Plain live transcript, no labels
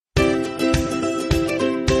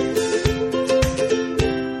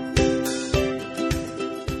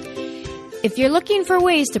If you're looking for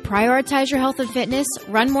ways to prioritize your health and fitness,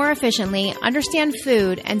 run more efficiently, understand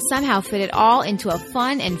food, and somehow fit it all into a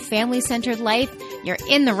fun and family-centered life, you're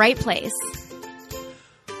in the right place.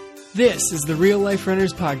 This is the Real Life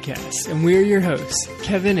Runners Podcast, and we're your hosts,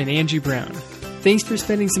 Kevin and Angie Brown. Thanks for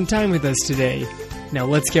spending some time with us today. Now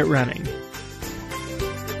let's get running.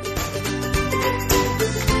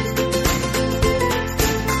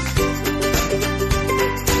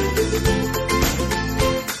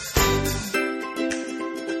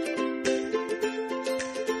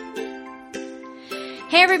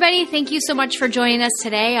 Hey everybody, thank you so much for joining us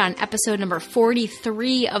today on episode number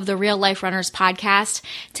 43 of the Real Life Runners Podcast.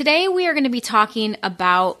 Today we are going to be talking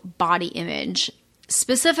about body image,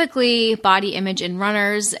 specifically body image in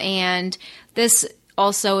runners, and this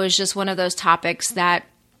also is just one of those topics that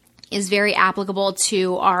is very applicable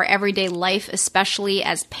to our everyday life, especially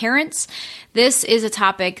as parents. This is a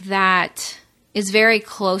topic that is very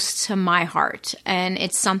close to my heart, and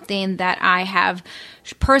it's something that I have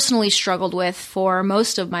personally struggled with for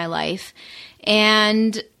most of my life.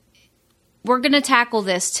 And we're going to tackle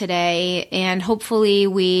this today, and hopefully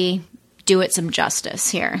we do it some justice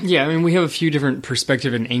here. Yeah, I mean, we have a few different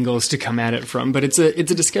perspectives and angles to come at it from, but it's a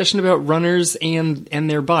discussion about runners and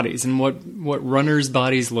their bodies and what runners'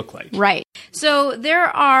 bodies look like. Right. So there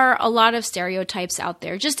are a lot of stereotypes out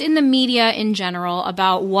there, just in the media in general,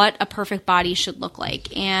 about what a perfect body should look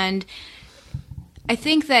like. And I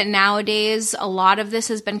think that nowadays a lot of this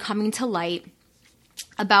has been coming to light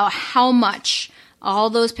about how much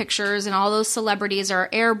all those pictures and all those celebrities are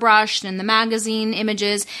airbrushed in the magazine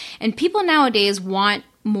images. And people nowadays want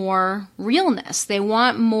more realness. They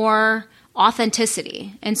want more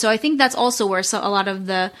authenticity. And so I think that's also where a lot of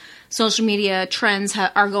the social media trends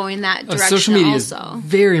are going that direction. Social media also is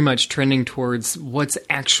very much trending towards what's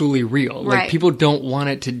actually real. Right. Like, people don't want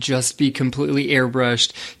it to just be completely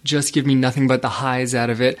airbrushed, just give me nothing but the highs out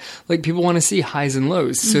of it. Like, people want to see highs and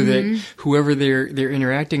lows so that whoever they're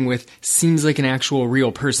interacting with seems like an actual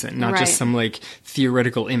real person, not just some like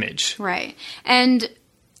theoretical image. Right. And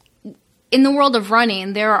in the world of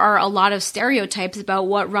running, there are a lot of stereotypes about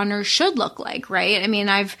what runners should look like, right? I mean,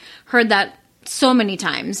 I've heard that so many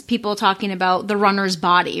times, people talking about the runner's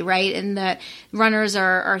body, right? And that runners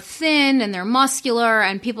are thin and they're muscular,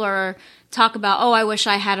 and people talk about, oh, I wish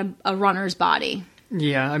I had a runner's body.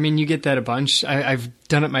 Yeah, I mean, you get that a bunch. I've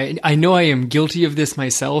done it. I know I am guilty of this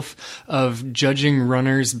myself, of judging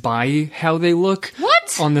runners by how they look.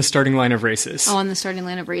 What? On the starting line of races. Oh, on the starting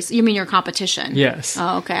line of races. You mean your competition? Yes.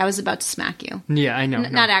 Oh, okay. I was about to smack you. Yeah, I know.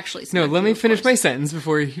 Not actually smack No, let me finish my sentence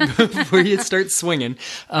before you start swinging.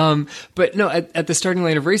 But no, at the starting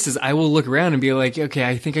line of races, I will look around and be like, okay,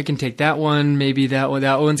 I think I can take that one. Maybe that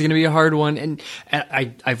one's going to be a hard one. And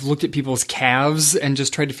I've looked at people's calves and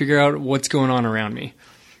just tried to figure out what's going on around me.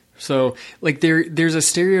 So, like, there's a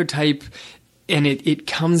stereotype, and it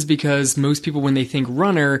comes because most people, when they think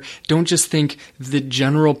runner, don't just think the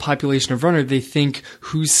general population of runner. They think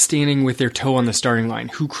who's standing with their toe on the starting line,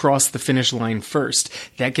 who crossed the finish line first.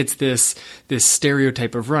 That gets this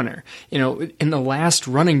stereotype of runner. You know, in the last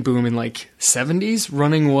running boom in like 70s,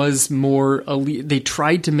 running was more elite. They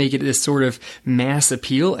tried to make it this sort of mass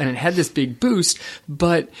appeal, and it had this big boost,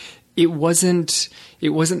 but it wasn't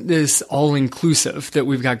this all-inclusive that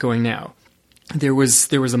we've got going now. There was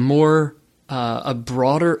a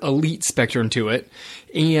broader elite spectrum to it,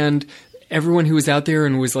 and everyone who was out there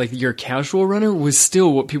and was like your casual runner was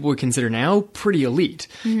still what people would consider now pretty elite.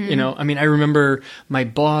 Mm-hmm. You know, I mean, I remember my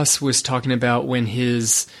boss was talking about when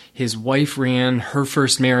his wife ran her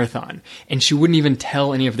first marathon, and she wouldn't even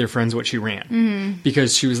tell any of their friends what she ran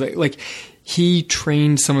because she was like he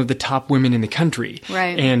trained some of the top women in the country.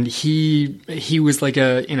 Right. And he was like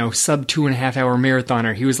a, sub 2.5 hour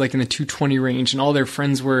marathoner. He was like in the 2:20 range, and all their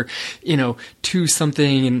friends were, 2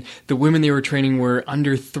 something, and the women they were training were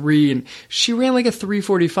under 3, and she ran like a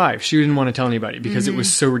 3:45. She didn't want to tell anybody because it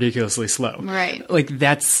was so ridiculously slow. Right. Like,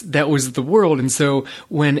 that was the world. And so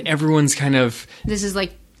when everyone's kind of... This is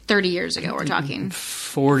like 30 years ago we're talking.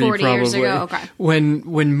 40 probably. Years ago, okay.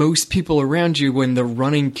 When most people around you, when the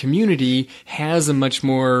running community has a much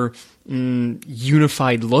more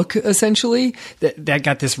unified look, essentially, that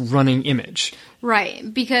got this running image.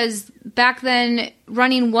 Right, because back then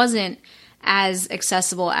running wasn't as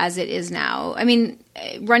accessible as it is now. I mean,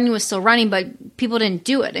 running was still running, but people didn't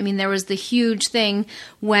do it. I mean, there was the huge thing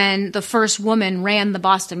when the first woman ran the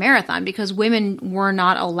Boston Marathon because women were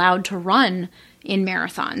not allowed to run in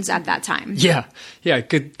marathons at that time. Yeah.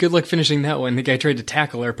 Good luck finishing that one. The guy tried to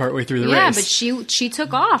tackle her partway through the race. Yeah, but she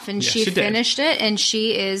took off and she did. finished it, and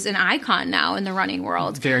she is an icon now in the running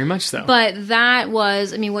world. Very much so. But that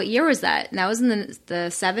was, I mean, what year was that? That was in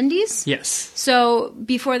the 70s? Yes. So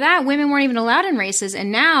before that, women weren't even allowed in races,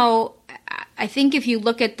 and now I think if you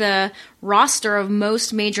look at the roster of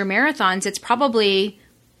most major marathons, it's probably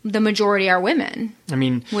the majority are women. I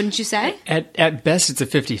mean, wouldn't you say? At best, it's a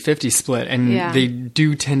 50-50 split, and they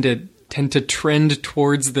do tend to trend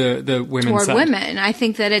towards the women's side. Women. I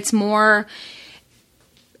think that it's more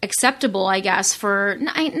acceptable, I guess,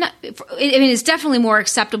 it's definitely more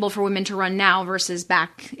acceptable for women to run now versus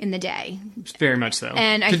back in the day. Very much so.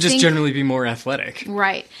 And to just generally be more athletic.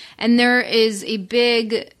 Right. And there is a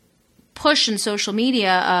big push in social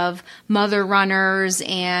media of mother runners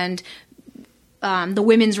and the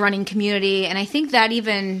women's running community, and I think that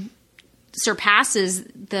even surpasses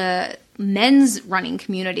the men's running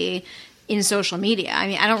community in social media. I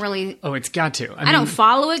mean, I don't really... Oh, it's got to. I don't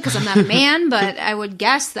follow it because I'm not a man, but I would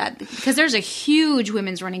guess that because there's a huge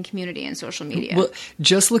women's running community in social media. Well,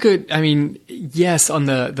 just look at, I mean, yes, on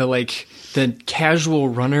the casual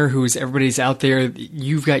runner who's everybody's out there,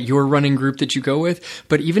 you've got your running group that you go with.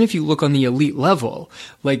 But even if you look on the elite level,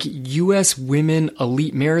 like U.S. women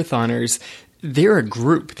elite marathoners, they're a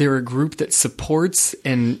group. They're a group that supports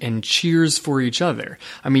and cheers for each other.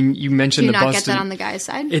 I mean, you mentioned the Boston. Do you not get that on the guy's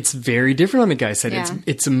side? It's very different on the guy's side. Yeah.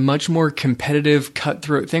 It's a much more competitive,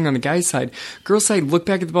 cutthroat thing on the guy's side. Girls' side, look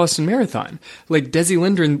back at the Boston Marathon. Like, Desi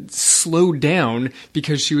Lindgren slowed down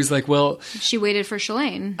because she was like, well... She waited for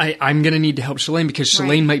Shalane. I'm going to need to help Shalane because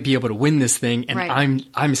Shalane might be able to win this thing, and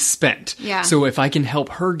I'm spent. Yeah. So if I can help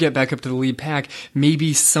her get back up to the lead pack,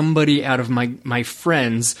 maybe somebody out of my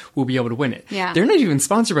friends will be able to win it. Yeah. They're not even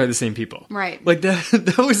sponsored by the same people. Right. Like,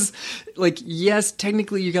 that was, like, yes,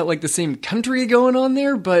 technically you got, like, the same country going on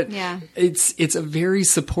there, but it's a very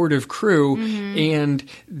supportive crew, and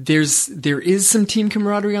there is some team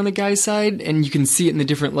camaraderie on the guy's side, and you can see it in the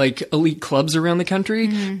different, like, elite clubs around the country,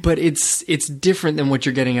 but it's different than what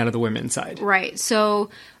you're getting out of the women's side. Right. So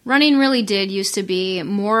running really did used to be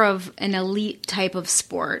more of an elite type of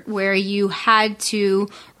sport where you had to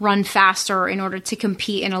run faster in order to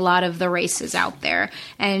compete in a lot of the races out there.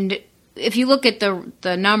 And if you look at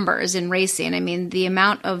the numbers in racing, I mean, the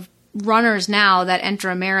amount of runners now that enter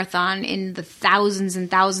a marathon in the thousands and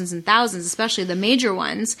thousands and thousands, especially the major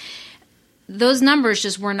ones, those numbers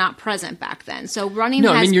just were not present back then. So running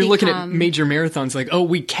has I mean, you're become, looking at major marathons like, oh,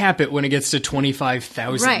 we cap it when it gets to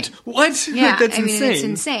 25,000. Right. What? Yeah, That's I mean, insane. it's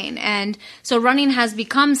insane. And so running has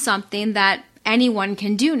become something that anyone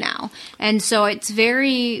can do now. And so it's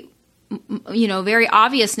very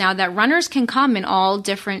obvious now that runners can come in all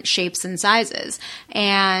different shapes and sizes.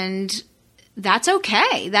 And that's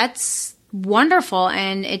okay. That's wonderful.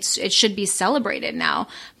 And it should be celebrated now.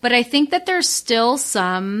 But I think that there's still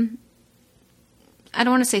some... I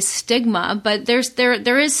don't want to say stigma, but there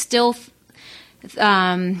is still, what's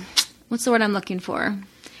the word I'm looking for?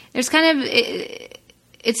 There's kind of,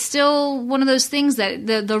 it's still one of those things that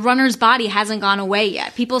the runner's body hasn't gone away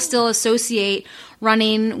yet. People still associate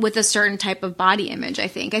running with a certain type of body image, I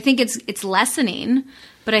think. I think it's lessening,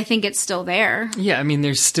 but I think it's still there. Yeah, I mean,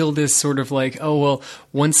 there's still this sort of like, oh, well,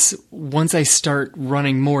 once I start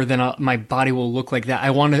running more, then my body will look like that.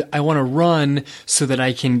 I want to run so that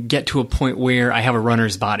I can get to a point where I have a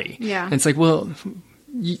runner's body. Yeah. And it's like, well,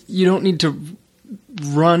 you don't need to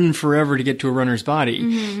run forever to get to a runner's body.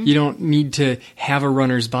 You don't need to have a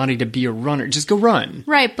runner's body to be a runner. Just go run.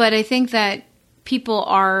 Right, but I think that people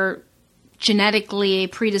are genetically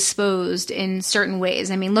predisposed in certain ways.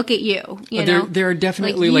 I mean, look at you. There are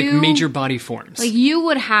definitely like major body forms. Like you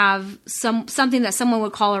would have something that someone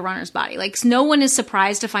would call a runner's body. Like no one is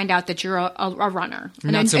surprised to find out that you're a runner,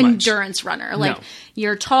 an endurance runner. Like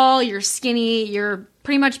you're tall, you're skinny, you're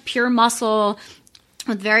pretty much pure muscle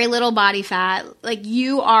with very little body fat. Like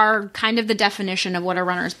you are kind of the definition of what a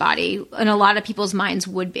runner's body in a lot of people's minds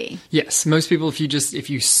would be. Yes. Most people, if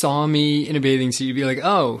you saw me in a bathing suit, you'd be like,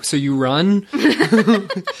 oh, so you run?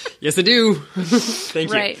 Yes, I do.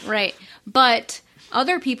 Thank you. Right. But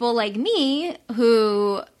other people like me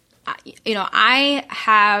who, I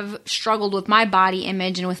have struggled with my body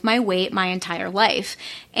image and with my weight my entire life.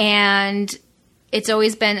 And it's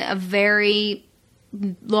always been a very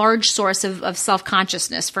large source of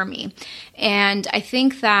self-consciousness for me. And I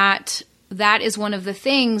think that is one of the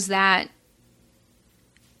things that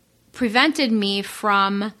prevented me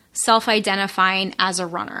from self-identifying as a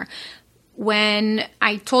runner. When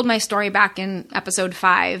I told my story back in episode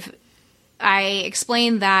 5, I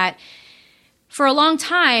explained that for a long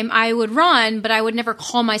time, I would run, but I would never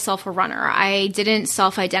call myself a runner. I didn't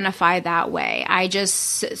self-identify that way. I just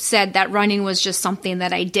said that running was just something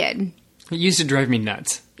that I did. It used to drive me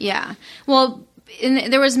nuts. Yeah. Well,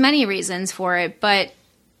 there was many reasons for it, but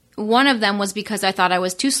one of them was because I thought I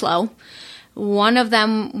was too slow. One of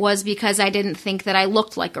them was because I didn't think that I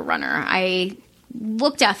looked like a runner. I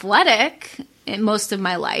looked athletic in most of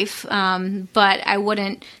my life, but I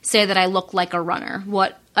wouldn't say that I looked like a runner.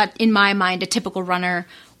 What, in my mind, a typical runner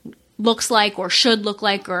looks like or should look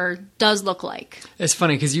like or does look like. It's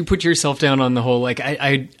funny because you put yourself down on the whole, like,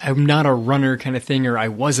 I'm not a runner kind of thing, or I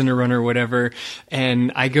wasn't a runner or whatever.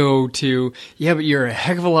 And I go to, yeah, but you're a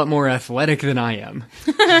heck of a lot more athletic than I am.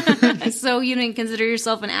 So you didn't consider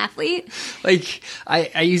yourself an athlete? Like,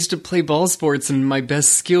 I used to play ball sports, and my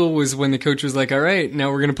best skill was when the coach was like, all right, now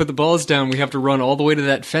we're going to put the balls down. We have to run all the way to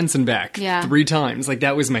that fence and back 3 times. Like,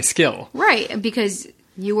 that was my skill. Right, because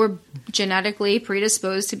you were genetically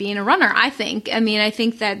predisposed to being a runner, I think. I mean, I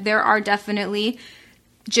think that there are definitely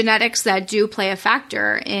genetics that do play a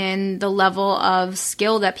factor in the level of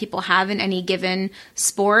skill that people have in any given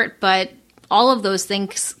sport, but all of those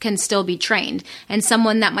things can still be trained. And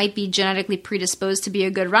someone that might be genetically predisposed to be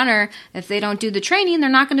a good runner, if they don't do the training, they're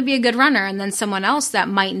not going to be a good runner. And then someone else that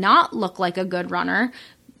might not look like a good runner,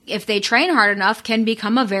 if they train hard enough, can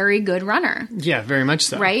become a very good runner. Yeah, very much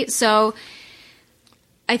so. Right? So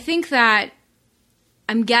I think that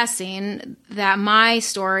I'm guessing that my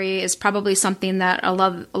story is probably something that a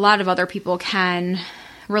lot of other people can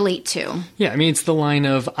relate to. Yeah, I mean, it's the line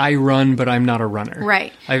of, I run, but I'm not a runner.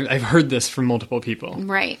 Right. I've heard this from multiple people.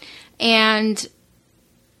 Right. And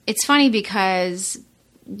it's funny because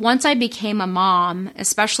once I became a mom,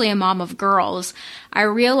 especially a mom of girls, I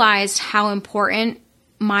realized how important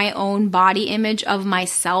my own body image of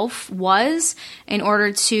myself was in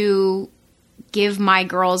order to give my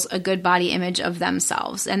girls a good body image of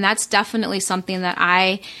themselves. And that's definitely something that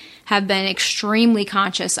I have been extremely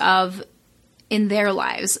conscious of in their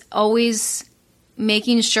lives, always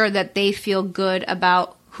making sure that they feel good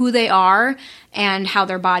about who they are and how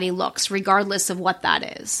their body looks, regardless of what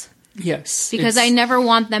that is. Yes. Because I never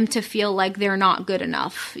want them to feel like they're not good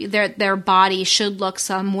enough. Their body should look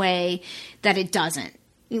some way that it doesn't.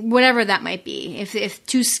 Whatever that might be. If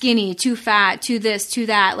too skinny, too fat, too this, too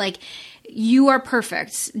that, like, you are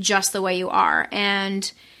perfect just the way you are. And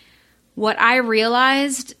what I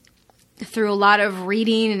realized through a lot of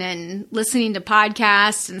reading and listening to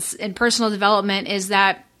podcasts and personal development is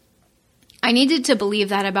that I needed to believe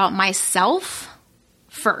that about myself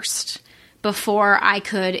first before I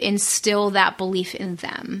could instill that belief in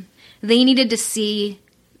them. They needed to see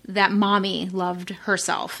that mommy loved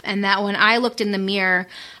herself and that when I looked in the mirror,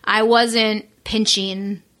 I wasn't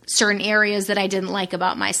pinching certain areas that I didn't like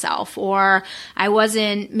about myself, or I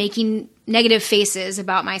wasn't making negative faces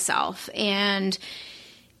about myself. And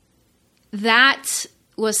that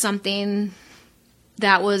was something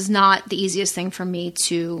that was not the easiest thing for me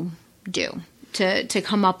to do, to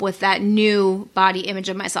come up with that new body image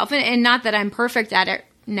of myself. And not that I'm perfect at it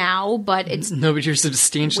now, but it's no, but you're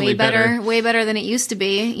substantially way better than it used to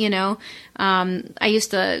be. You know, I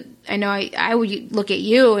would look at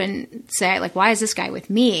you and say, like, why is this guy with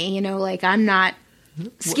me? You know, like, I'm not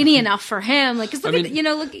skinny enough for him. Like, cause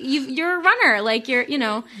you're a runner. Like, you're, you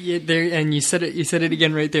know. Yeah, there, and you said it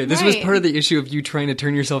again right there. This was part of the issue of you trying to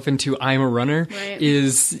turn yourself into I'm a runner. Right.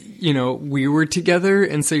 Is, you know, we were together,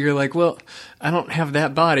 and so you're like, well, I don't have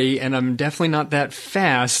that body, and I'm definitely not that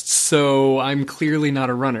fast, so I'm clearly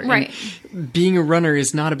not a runner. Right. And being a runner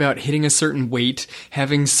is not about hitting a certain weight,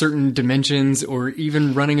 having certain dimensions, or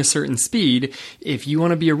even running a certain speed. If you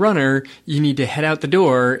want to be a runner, you need to head out the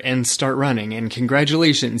door and start running. And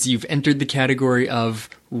congratulations, you've entered the category of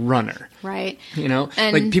runner. Right. You know,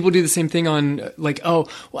 like people do the same thing on like, oh,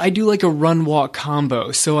 well, I do like a run walk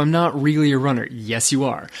combo, so I'm not really a runner. Yes, you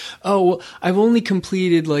are. Oh, well, I've only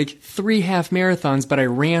completed like 3 half marathons, but I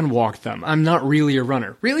walked them. I'm not really a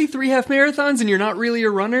runner. Really? 3 half marathons and you're not really a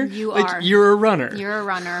runner? You like, are. You're a runner. You're a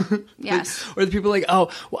runner. Yes. Or the people like,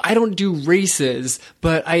 oh, well, I don't do races,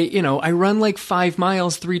 but I run like 5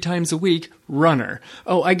 miles 3 times a week. Runner.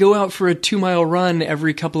 Oh, I go out for a 2-mile run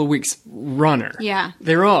every couple of weeks. Runner. Yeah.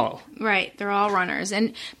 They're all. Right. They're all runners.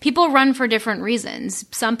 And people run for different reasons.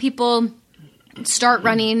 Some people start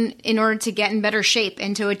running in order to get in better shape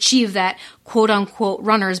and to achieve that quote-unquote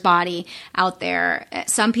runner's body out there.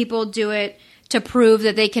 Some people do it to prove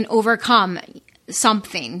that they can overcome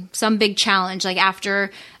something, some big challenge, like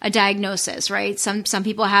after a diagnosis, right? Some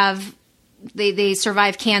people have they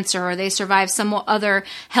survive cancer or they survive some other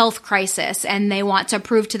health crisis, and they want to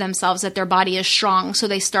prove to themselves that their body is strong. So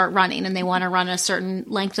they start running, and they want to run a certain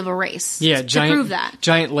length of a race to prove that.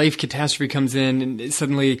 Giant life catastrophe comes in, and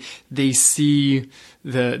suddenly they see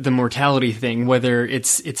the mortality thing, whether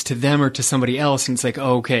it's to them or to somebody else. And it's like,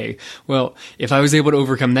 oh, okay, well, if I was able to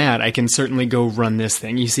overcome that, I can certainly go run this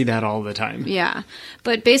thing. You see that all the time. Yeah.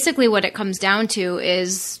 But basically what it comes down to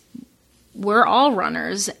is we're all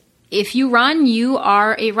runners. If you run, you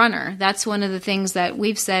are a runner. That's one of the things that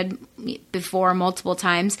we've said before multiple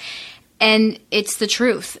times. And it's the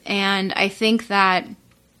truth. And I think that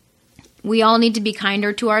we all need to be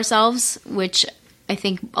kinder to ourselves, which I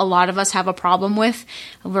think a lot of us have a problem with.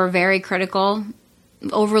 We're very critical,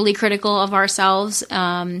 overly critical of ourselves.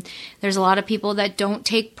 There's a lot of people that don't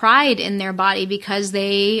take pride in their body because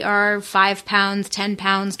they are 5 pounds, 10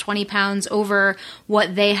 pounds, 20 pounds over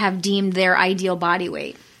what they have deemed their ideal body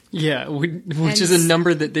weight. Yeah, which is a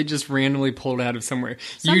number that they just randomly pulled out of somewhere.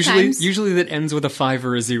 Sometimes. Usually that ends with a 5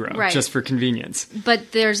 or a 0, right, just for convenience.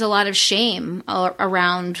 But there's a lot of shame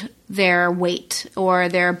around their weight or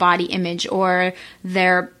their body image or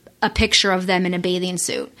a picture of them in a bathing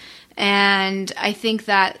suit. And I think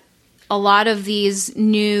that a lot of these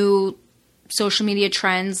new social media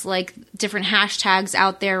trends, like different hashtags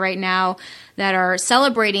out there right now that are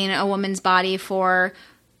celebrating a woman's body for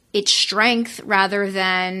its strength rather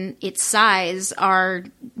than its size, are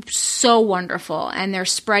so wonderful. And they're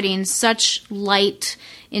spreading such light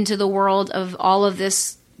into the world of all of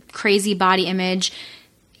this crazy body image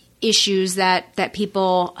issues that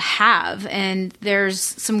people have. And there's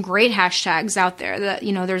some great hashtags out there that,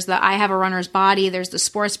 there's the I Have a Runner's Body, there's the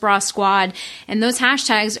Sports Bra Squad, and those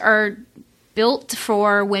hashtags are built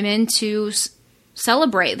for women to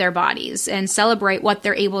celebrate their bodies and celebrate what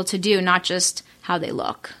they're able to do, not just how they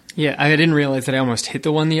look. Yeah, I didn't realize that I almost hit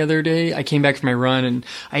the one the other day. I came back from my run and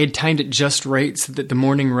I had timed it just right so that the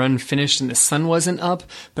morning run finished and the sun wasn't up,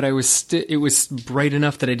 but it was bright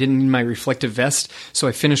enough that I didn't need my reflective vest, so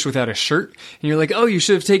I finished without a shirt. And you're like, oh, you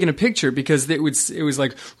should have taken a picture because it was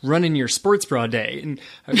like run in your sports bra day. And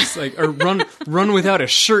I was like, or run without a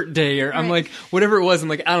shirt day, or I'm like, whatever it was. I'm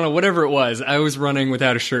like, I don't know, whatever it was. I was running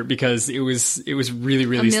without a shirt because it was really,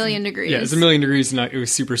 really... A million degrees. Yeah, it was a million degrees and it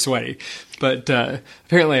was super sweaty. But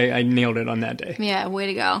apparently I nailed it on that day. Yeah, way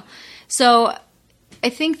to go. So I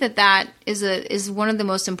think that is one of the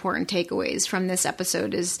most important takeaways from this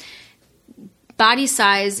episode is body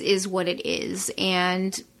size is what it is.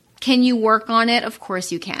 And can you work on it? Of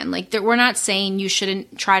course you can. Like, we're not saying you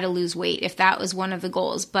shouldn't try to lose weight if that was one of the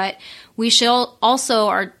goals. But we should also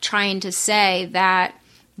are trying to say that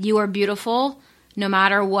you are beautiful. No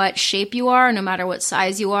matter what shape you are, no matter what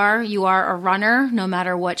size you are a runner, no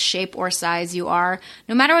matter what shape or size you are,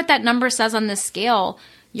 no matter what that number says on the scale,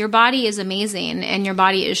 your body is amazing and your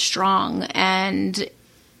body is strong and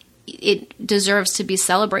it deserves to be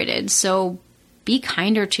celebrated. So be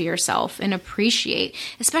kinder to yourself and appreciate,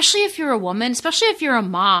 especially if you're a woman, especially if you're a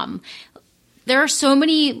mom. There are so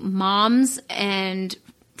many moms and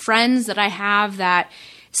friends that I have that,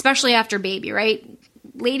 especially after baby, right?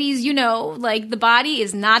 Ladies, like the body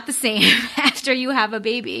is not the same after you have a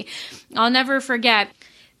baby. I'll never forget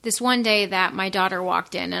this one day that my daughter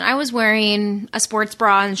walked in and I was wearing a sports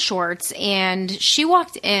bra and shorts, and she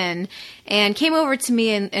walked in and came over to me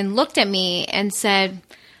and looked at me and said,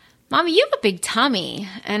 "Mommy, you have a big tummy."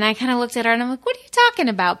 And I kind of looked at her and I'm like, "What are you talking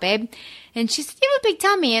about, babe?" And she said, "You have a big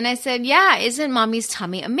tummy." And I said, "Yeah, isn't Mommy's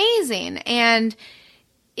tummy amazing?" And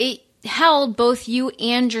it held both you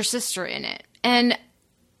and your sister in it. And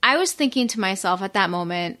I was thinking to myself at that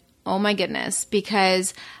moment, oh my goodness,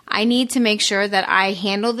 because I need to make sure that I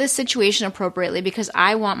handle this situation appropriately because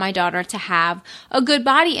I want my daughter to have a good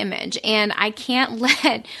body image. And I can't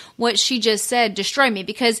let what she just said destroy me,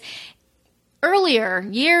 because earlier,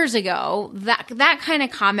 years ago, that kind of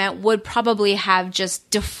comment would probably have just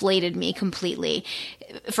deflated me completely.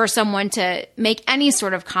 For someone to make any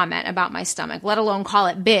sort of comment about my stomach, let alone call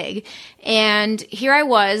it big. And here I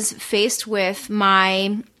was faced with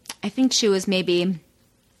I think she was maybe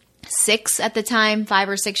 6 at the time, 5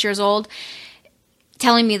 or 6 years old,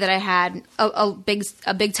 telling me that I had a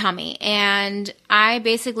big tummy. And I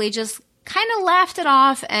basically just kind of laughed it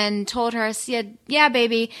off and told her, I said, "Yeah,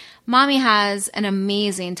 baby, Mommy has an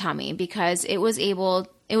amazing tummy because it was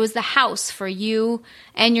the house for you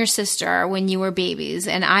and your sister when you were babies.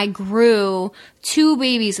 And I grew 2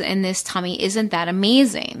 babies in this tummy. Isn't that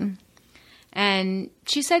amazing?" And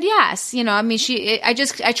she said yes.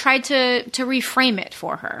 I tried to reframe it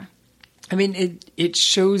for her. I mean, it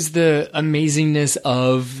shows the amazingness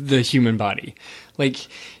of the human body. Like,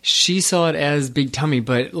 she saw it as big tummy,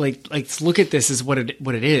 but like look at this is what it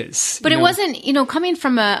is. But it wasn't, coming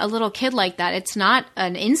from a little kid like that, it's not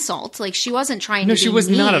an insult. Like, she wasn't trying to be No, she was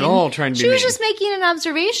mean. not at all trying to be She was mean. just making an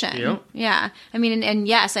observation. Yep. Yeah. I mean, and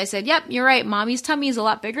yes, I said, yep, you're right. Mommy's tummy is a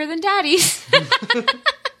lot bigger than Daddy's.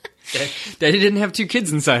 Daddy didn't have two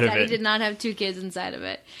kids inside of Daddy it. did not have two kids inside of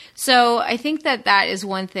it. So I think that is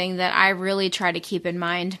one thing that I really try to keep in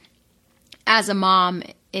mind as a mom,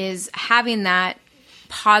 is having that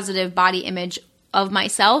positive body image of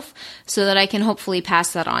myself so that I can hopefully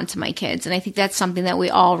pass that on to my kids. And I think that's something that we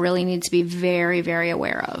all really need to be very, very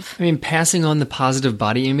aware of. I mean, passing on the positive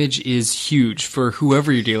body image is huge for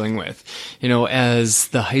whoever you're dealing with. As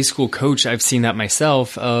the high school coach, I've seen that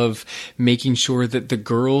myself, of making sure that the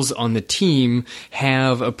girls on the team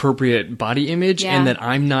have appropriate body image, Yeah. and that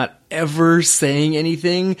I'm not ever saying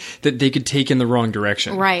anything that they could take in the wrong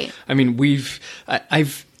direction. Right. I mean,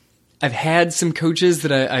 I've had some coaches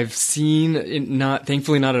that I've seen,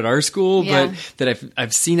 thankfully not at our school, Yeah. but that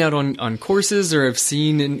I've seen out on courses, or I've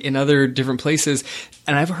seen in other different places,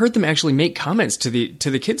 and I've heard them actually make comments to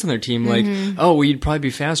the kids on their team, like, "Oh, well, you'd probably be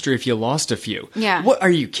faster if you lost a few." Yeah. What, are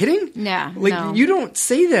you kidding? Yeah, Like, no. you don't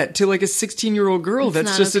say that to like a 16-year-old girl. It's That's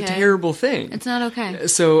not just okay. a terrible thing. It's not okay.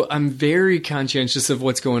 So I'm very conscientious of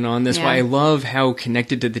what's going on. That's why Yeah. I love how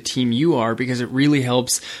connected to the team you are, because it really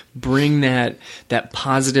helps bring that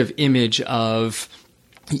positive image of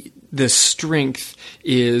the strength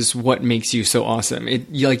is what makes you so awesome.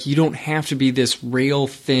 You don't have to be this rail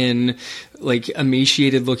thin, like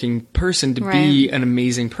emaciated looking person to be Right. an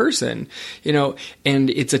amazing person, and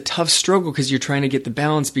it's a tough struggle because you're trying to get the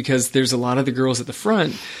balance, because there's a lot of the girls at the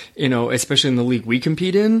front, especially in the league we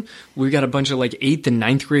compete in, we've got a bunch of like 8th and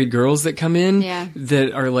 9th grade girls that come in Yeah.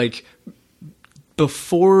 that are like,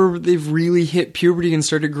 before they've really hit puberty and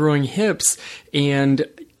started growing hips, and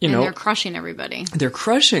And they're crushing everybody. they're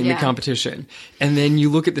crushing Yeah. the competition. And then you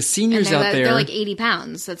look at the seniors And out there. they're like 80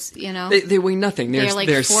 pounds. That's, They weigh nothing. they're like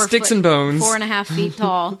they're 4 sticks foot- and bones. 4.5 feet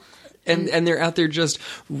tall. And they're out there just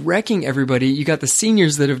wrecking everybody. You got the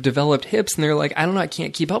seniors that have developed hips, and they're like, I don't know, I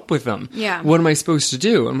can't keep up with them. Yeah. What am I supposed to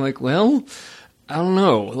do? I'm like, well, I don't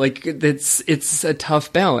know. Like, it's a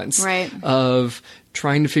tough balance. Right. Of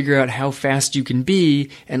trying to figure out how fast you can be,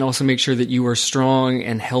 and also make sure that you are strong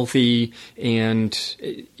and healthy, and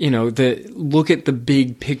look at the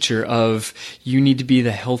big picture of, you need to be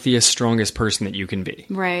the healthiest, strongest person that you can be.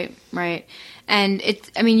 Right. And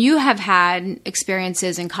you have had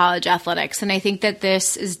experiences in college athletics, and I think that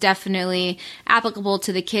this is definitely applicable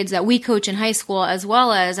to the kids that we coach in high school, as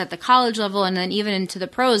well as at the college level, and then even into the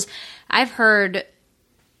pros. I've heard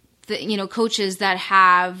coaches that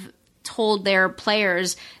have told their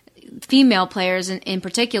players, female players in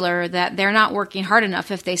particular, that they're not working hard enough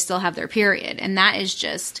if they still have their period. And that is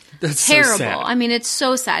just That's so terrible. sad. I mean, it's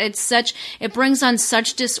so sad. It brings on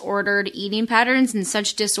such disordered eating patterns and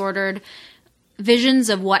such disordered visions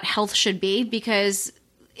of what health should be, because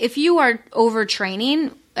if you are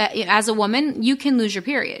overtraining as a woman, you can lose your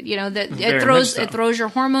period. It throws your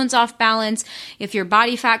hormones off balance. If your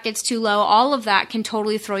body fat gets too low, all of that can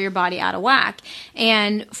totally throw your body out of whack.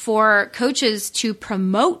 And for coaches to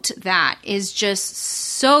promote that is just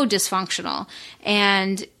so dysfunctional.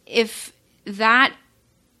 And if that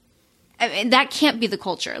can't be the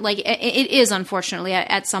culture. Like, it is, unfortunately,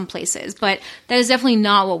 at some places, but that is definitely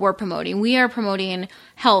not what we're promoting. We are promoting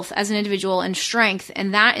health as an individual and strength,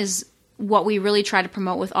 and that is what we really try to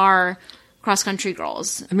promote with our cross-country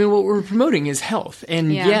girls. I mean, what we're promoting is health.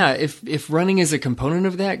 And Yeah. if running is a component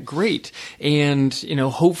of that, great. And,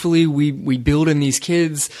 hopefully we build in these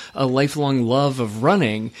kids a lifelong love of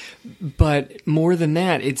running. But more than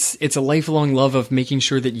that, it's a lifelong love of making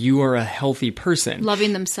sure that you are a healthy person.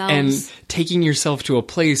 Loving themselves. And taking yourself to a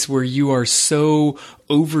place where you are so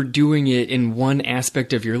overdoing it in one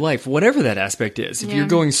aspect of your life, whatever that aspect is. If you're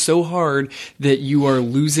going so hard that you are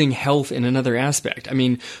losing health in another aspect, I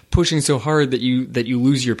mean, pushing so hard that you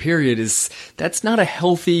lose your period, that's not a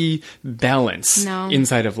healthy balance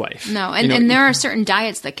inside of life. No, and there are certain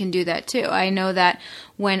diets that can do that too. I know that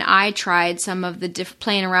when I tried some of the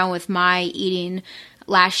playing around with my eating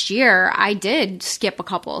last year, I did skip a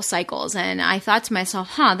couple of cycles, and I thought to myself,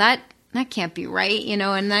 that can't be right, and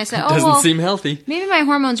then I said, Doesn't seem healthy. Maybe my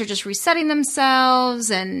hormones are just resetting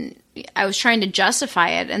themselves, and I was trying to justify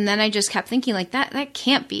it, and then I just kept thinking, like, that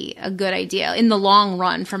can't be a good idea in the long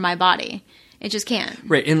run for my body. It just can't.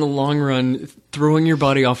 Right. In the long run, throwing your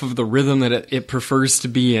body off of the rhythm that it prefers to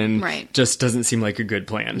be in just doesn't seem like a good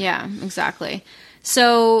plan. Yeah, exactly.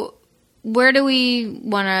 So where do we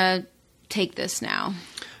want to take this now?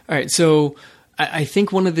 All right. So I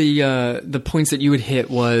think one of the points that you would hit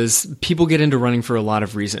was people get into running for a lot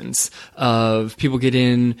of reasons. People get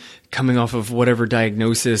in coming off of whatever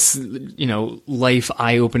diagnosis, life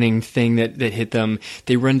eye-opening thing that hit them.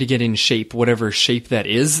 They run to get in shape, whatever shape that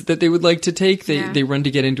is that they would like to take. They run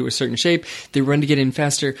to get into a certain shape. They run to get in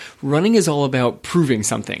faster. Running is all about proving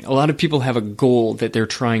something. A lot of people have a goal that they're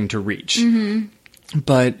trying to reach. Mm-hmm.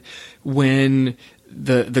 But when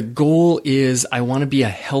the goal is I want to be a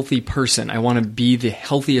healthy person, I want to be the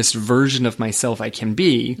healthiest version of myself I can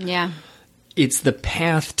be. Yeah. It's the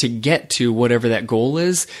path to get to whatever that goal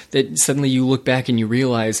is that suddenly you look back and you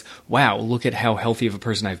realize, wow, look at how healthy of a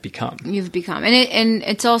person I've become. You've become. And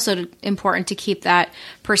it's also important to keep that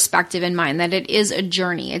perspective in mind, that it is a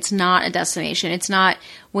journey. It's not a destination. It's not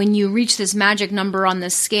when you reach this magic number on the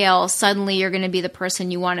scale, suddenly you're going to be the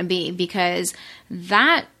person you want to be, because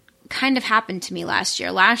that kind of happened to me last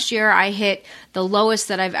year. Last year, I hit the lowest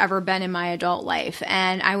that I've ever been in my adult life.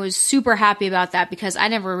 And I was super happy about that because I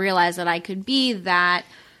never realized that I could be that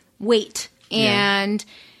weight. And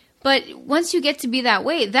but once you get to be that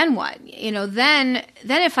weight, then what? Then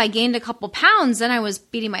if I gained a couple pounds, then I was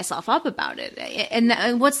beating myself up about it.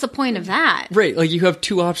 And what's the point of that? Right. Like you have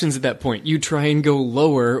two options at that point. You try and go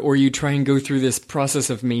lower, or you try and go through this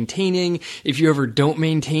process of maintaining. If you ever don't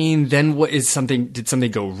maintain, then did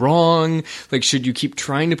something go wrong? Like, should you keep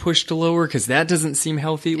trying to push to lower? Because that doesn't seem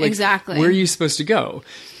healthy. Like, exactly. Where are you supposed to go?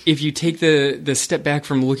 If you take the step back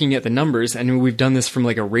from looking at the numbers, and we've done this from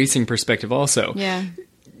like a racing perspective also. Yeah.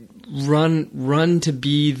 Run to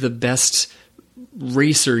be the best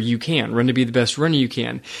racer you can. Run to be the best runner you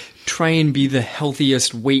can. Try and be the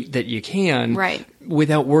healthiest weight that you can. Right.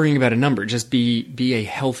 Without worrying about a number. Just be a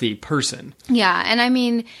healthy person. Yeah. And I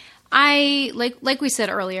mean, like we said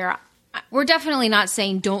earlier, we're definitely not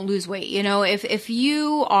saying don't lose weight. If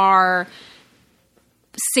you are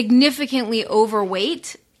significantly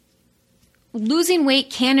overweight, losing weight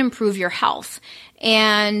can improve your health.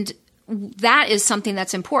 And that is something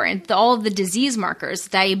that's important. All of the disease markers,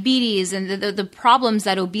 diabetes, and the problems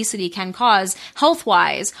that obesity can cause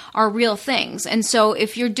health-wise are real things. And so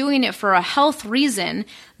if you're doing it for a health reason,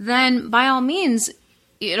 then by all means,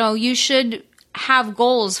 you should have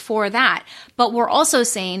goals for that. But we're also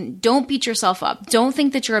saying don't beat yourself up. Don't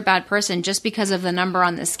think that you're a bad person just because of the number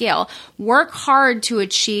on the scale. Work hard to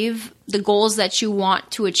achieve the goals that you want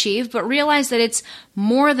to achieve, but realize that it's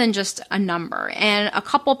more than just a number. And a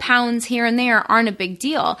couple pounds here and there aren't a big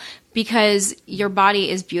deal because your body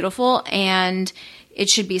is beautiful and it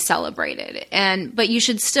should be celebrated. But you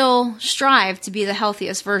should still strive to be the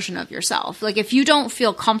healthiest version of yourself. Like if you don't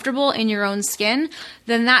feel comfortable in your own skin,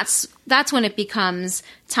 then that's when it becomes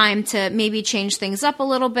time to maybe change things up a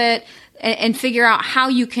little bit and figure out how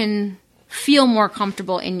you can feel more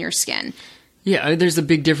comfortable in your skin. Yeah, there's a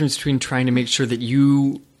big difference between trying to make sure that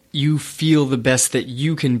you feel the best that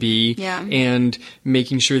you can be and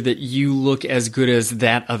making sure that you look as good as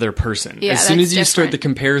that other person. Yeah, as soon as you start the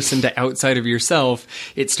comparison to outside of yourself,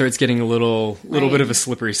 it starts getting a little bit of a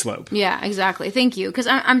slippery slope. Yeah, exactly. Thank you. Because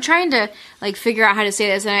I'm trying to figure out how to say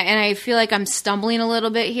this, and I feel like I'm stumbling a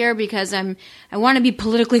little bit here because I want to be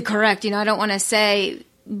politically correct. I don't want to say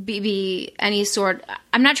be any sort.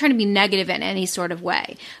 I'm not trying to be negative in any sort of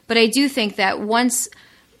way, but I do think that once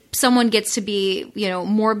someone gets to be,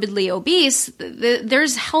 morbidly obese,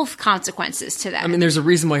 there's health consequences to that. I mean, there's a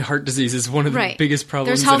reason why heart disease is one of the biggest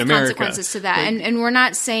problems in America. There's health consequences to that. And we're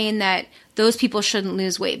not saying that those people shouldn't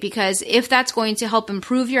lose weight, because if that's going to help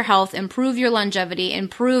improve your health, improve your longevity,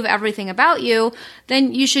 improve everything about you,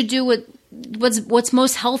 then you should do what's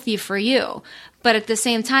most healthy for you. But at the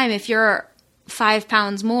same time, if you're 5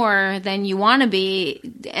 pounds more than you want to be,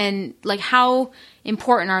 and how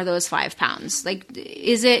important are those 5 pounds?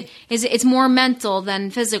 It's more mental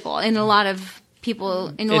than physical in a lot of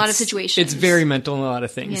people, in a lot of situations. It's very mental in a lot of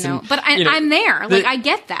things. But I'm there. I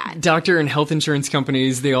get that. Doctor and health insurance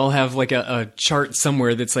companies, they all have a chart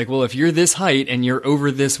somewhere that's well, if you're this height and you're over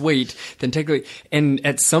this weight, then technically, and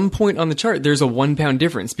at some point on the chart, there's a 1 pound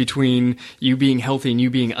difference between you being healthy and you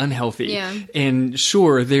being unhealthy. Yeah. And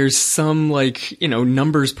sure, there's some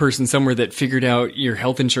numbers person somewhere that figured out your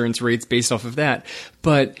health insurance rates based off of that.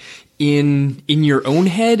 But in your own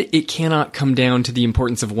head, it cannot come down to the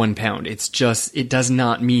importance of 1 pound. It does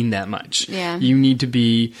not mean that much. Yeah. You need to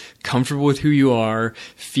be comfortable with who you are,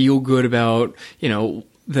 feel good about,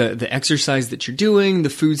 the exercise that you're doing, the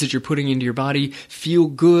foods that you're putting into your body, feel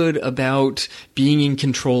good about being in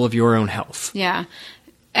control of your own health. Yeah.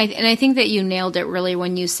 I think that you nailed it really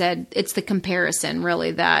when you said it's the comparison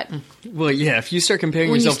really that. Well, yeah, if you start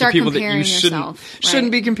comparing yourself to people that you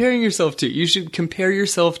shouldn't be comparing yourself to, you should compare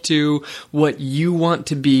yourself to what you want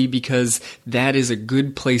to be because that is a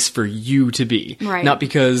good place for you to be. Right. Not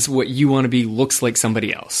because what you want to be looks like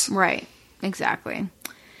somebody else. Right. Exactly.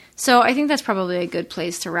 So I think that's probably a good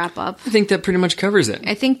place to wrap up. I think that pretty much covers it.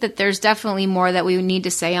 I think that there's definitely more that we need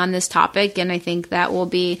to say on this topic, and I think that will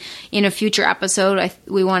be in a future episode.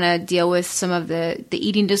 We want to deal with some of the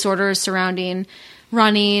eating disorders surrounding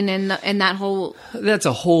running and that whole... That's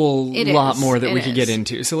a whole lot more that we could get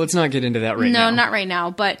into, so let's not get into that now. No, not right now,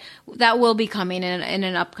 but that will be coming in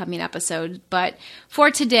an upcoming episode. But for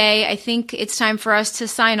today, I think it's time for us to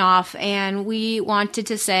sign off, and we wanted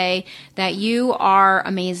to say that you are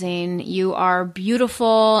amazing, you are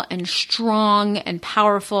beautiful and strong and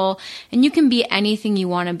powerful, and you can be anything you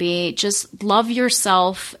want to be. Just love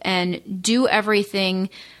yourself and do everything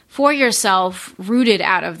for yourself rooted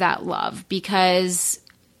out of that love, because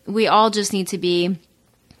we all just need to be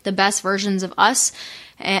the best versions of us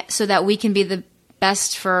so that we can be the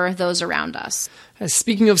best for those around us.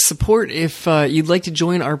 Speaking of support, if you'd like to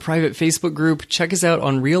join our private Facebook group, check us out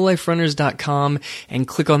on realliferunners.com and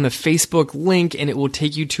click on the Facebook link, and it will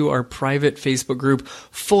take you to our private Facebook group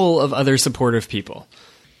full of other supportive people.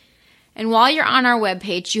 And while you're on our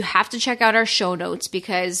webpage, you have to check out our show notes,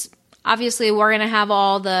 because obviously, we're going to have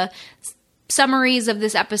all the summaries of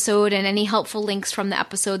this episode and any helpful links from the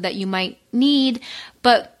episode that you might need.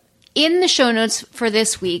 But in the show notes for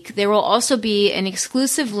this week, there will also be an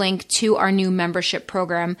exclusive link to our new membership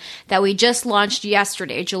program that we just launched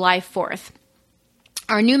yesterday, July 4th.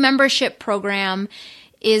 Our new membership program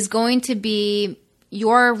is going to be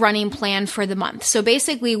your running plan for the month. So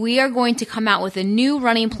basically, we are going to come out with a new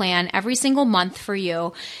running plan every single month for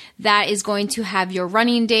you that is going to have your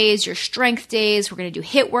running days, your strength days. We're going to do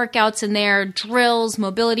HIIT workouts in there, drills,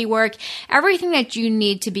 mobility work, everything that you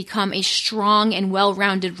need to become a strong and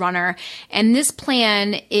well-rounded runner. And this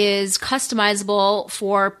plan is customizable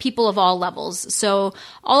for people of all levels. So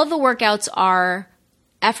all of the workouts are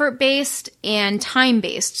effort-based and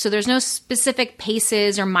time-based. So there's no specific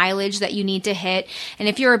paces or mileage that you need to hit. And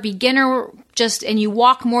if you're a beginner and you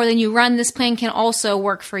walk more than you run, this plan can also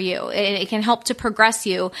work for you. It can help to progress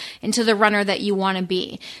you into the runner that you want to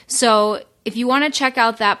be. So if you want to check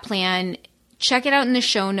out that plan, check it out in the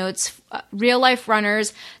show notes,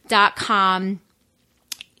 realliferunners.com.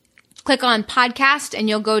 Click on podcast and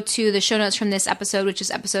you'll go to the show notes from this episode, which is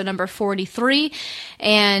episode number 43.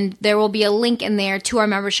 And there will be a link in there to our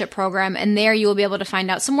membership program. And there you will be able to find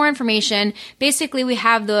out some more information. Basically, we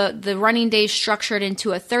have the running days structured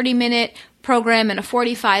into a 30-minute program and a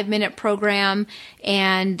 45-minute program.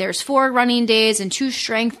 And there's 4 running days and 2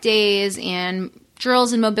 strength days and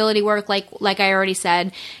drills and mobility work, like I already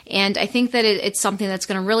said. And I think that it's something that's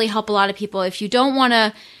going to really help a lot of people. If you don't want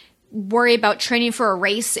to worry about training for a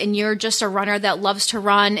race and you're just a runner that loves to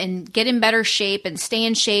run and get in better shape and stay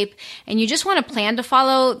in shape and you just want a plan to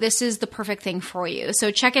follow, this is the perfect thing for you.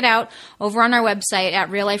 So check it out over on our website at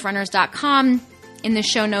realliferunners.com in the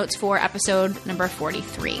show notes for episode number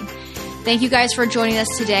 43. Thank you guys for joining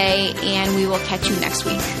us today, and we will catch you next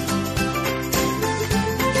week.